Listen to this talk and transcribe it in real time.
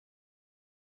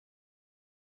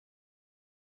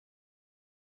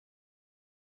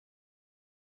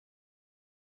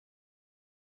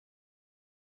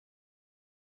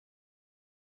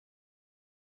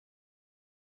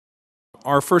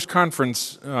Our first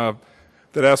conference that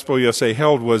ASPO USA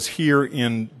held was here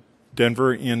in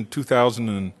Denver in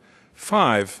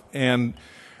 2005, and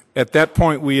at that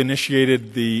point we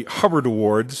initiated the Hubbard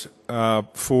Awards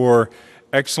for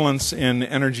excellence in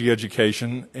energy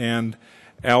education, and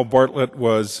Al Bartlett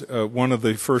was one of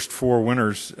the first 4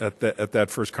 winners at that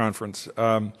first conference.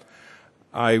 And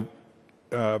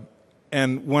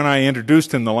when I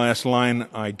introduced him, the last line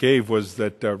I gave was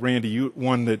that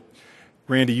one that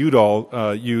Randy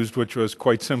Udall used, which was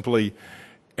quite simply,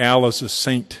 "Al is a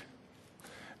saint,"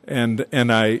 and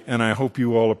I hope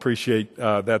you all appreciate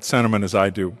that sentiment as I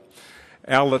do.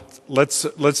 Al,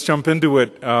 let's jump into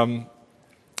it.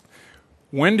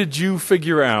 When did you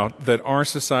figure out that our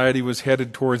society was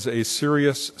headed towards a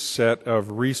serious set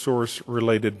of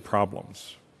resource-related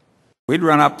problems? We'd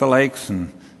run up the lakes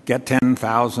and get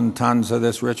 10,000 tons of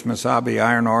this rich Mesabi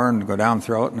iron ore and go down,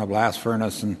 throw it in a blast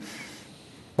furnace in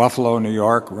Buffalo, New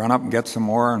York, run up and get some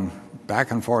more, and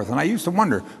back and forth. And I used to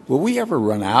wonder, will we ever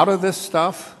run out of this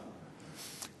stuff?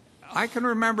 I can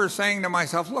remember saying to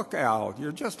myself, look, Al,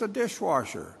 you're just a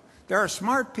dishwasher. There are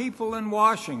smart people in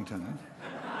Washington.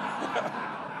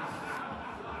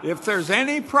 If there's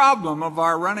any problem of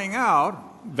our running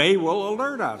out, they will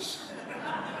alert us.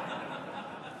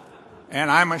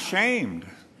 And I'm ashamed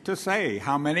to say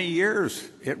how many years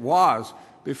it was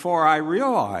before I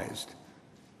realized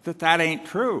that that ain't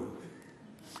true,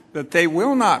 that they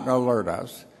will not alert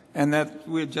us, and that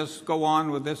we'll just go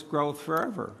on with this growth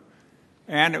forever.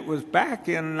 And it was back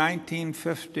in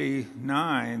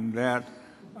 1959 that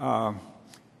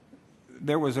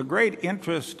there was a great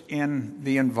interest in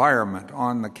the environment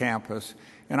on the campus,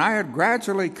 and I had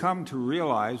gradually come to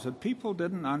realize that people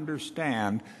didn't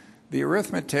understand the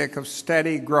arithmetic of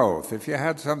steady growth. If you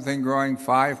had something growing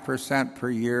 5%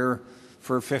 per year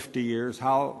for 50 years,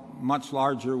 how much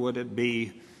larger would it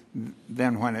be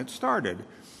than when it started?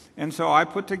 And so I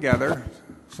put together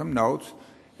some notes,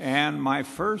 and my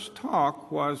first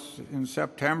talk was in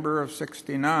September of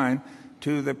 '69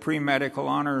 to the pre-medical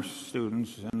honors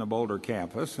students in the Boulder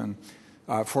campus. And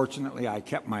fortunately, I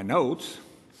kept my notes,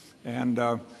 and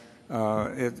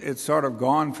it's sort of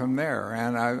gone from there.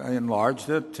 And I enlarged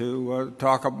it to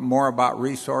talk more about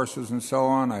resources and so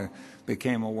on. I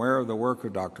became aware of the work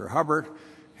of Dr. Hubbard,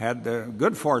 had the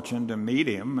good fortune to meet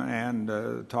him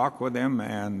and talk with him,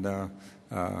 and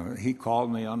he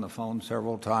called me on the phone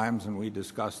several times, and we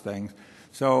discussed things.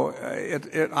 So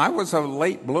I was a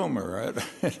late bloomer.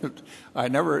 I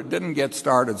didn't get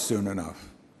started soon enough.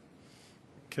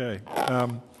 Okay.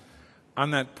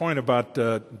 On that point about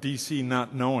D.C.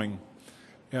 not knowing,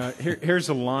 here's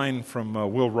a line from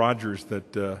Will Rogers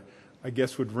that I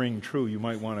guess would ring true. You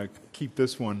might want to keep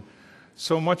this one.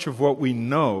 So much of what we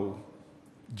know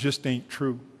just ain't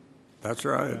true. That's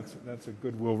right. That's a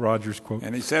good Will Rogers quote.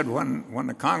 And he said, when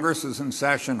the Congress is in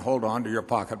session, hold on to your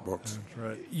pocketbooks. That's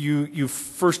right. You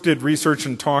first did research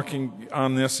and talking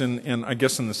on this in I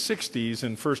guess in the 60s,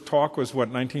 and first talk was what,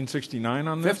 1969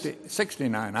 on this?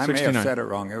 69. I may have said it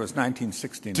wrong. It was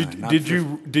 1969.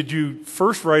 Did you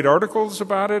first write articles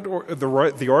about it, or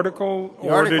the article,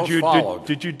 or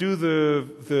did you do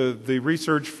the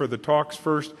research for the talks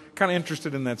first? Kind of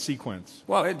interested in that sequence.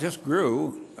 Well, it just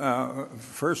grew.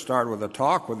 First started with a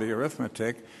talk with the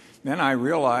arithmetic. Then I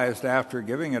realized after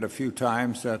giving it a few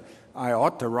times that I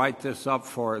ought to write this up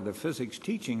for the physics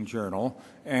teaching journal.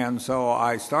 And so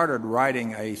I started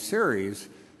writing a series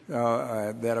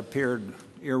that appeared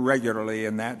irregularly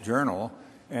in that journal.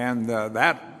 And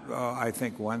that, I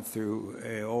think, went through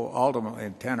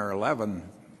ultimately 10 or 11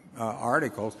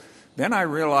 articles. Then I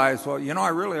realized, well, I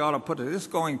really ought to put this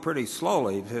going pretty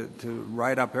slowly to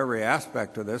write up every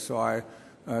aspect of this. So I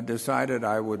decided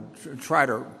I would try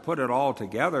to put it all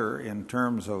together in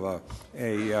terms of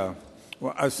a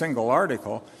single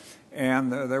article.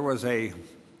 And there was an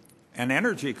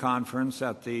energy conference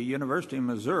at the University of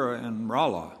Missouri in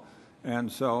Rolla.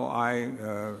 And so I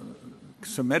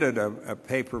submitted a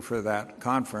paper for that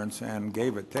conference and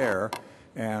gave it there.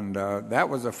 And that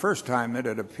was the first time that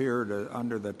it appeared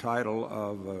under the title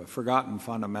of Forgotten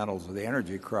Fundamentals of the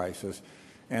Energy Crisis.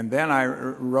 And then I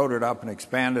wrote it up and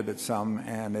expanded it some,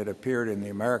 and it appeared in the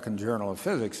American Journal of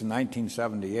Physics in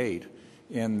 1978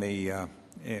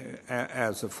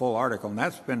 as a full article. And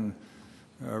that's been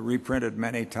reprinted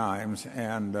many times,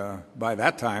 and by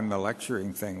that time the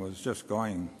lecturing thing was just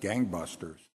going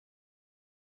gangbusters.